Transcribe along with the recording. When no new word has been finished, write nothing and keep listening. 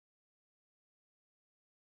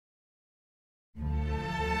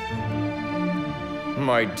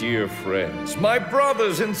My dear friends, my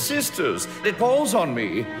brothers and sisters, it falls on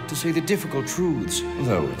me to say the difficult truths,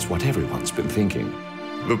 though it's what everyone's been thinking.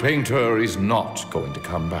 The painter is not going to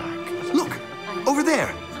come back. Look, over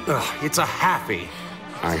there. Ugh, it's a halfie.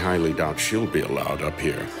 I highly doubt she'll be allowed up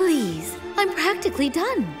here. Please, I'm practically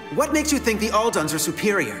done. What makes you think the Alduns are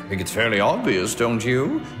superior? I think it's fairly obvious, don't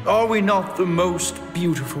you? Are we not the most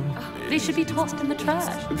beautiful? They should be tossed in the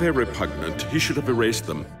trash. They're repugnant. He should have erased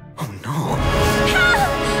them. Oh, no.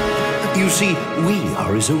 You see, we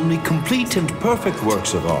are his only complete and perfect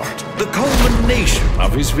works of art, the culmination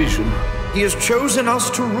of his vision. He has chosen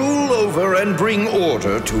us to rule over and bring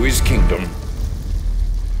order to his kingdom.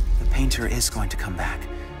 The painter is going to come back.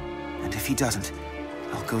 And if he doesn't,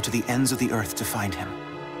 I'll go to the ends of the earth to find him.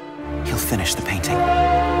 He'll finish the painting.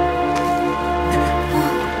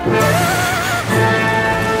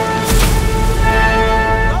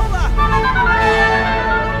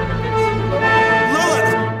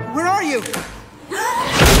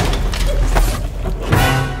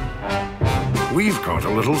 We've got a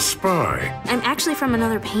little spy. I'm actually from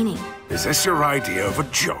another painting. Is this your idea of a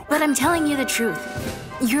joke? But I'm telling you the truth.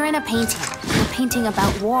 You're in a painting. A painting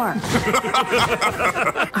about war.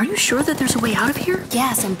 Are you sure that there's a way out of here?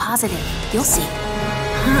 Yes, I'm positive. You'll see.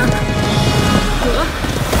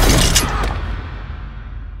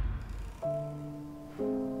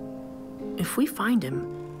 If we find him,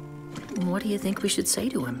 what do you think we should say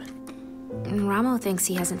to him? Ramo thinks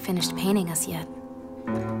he hasn't finished painting us yet.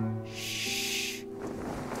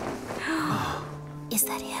 Is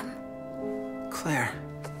that him? Claire.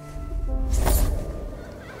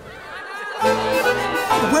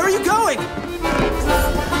 Where are you going?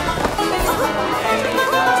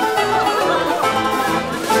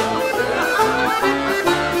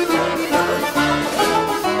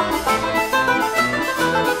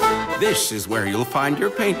 This is where you'll find your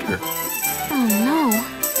painter. Oh, no.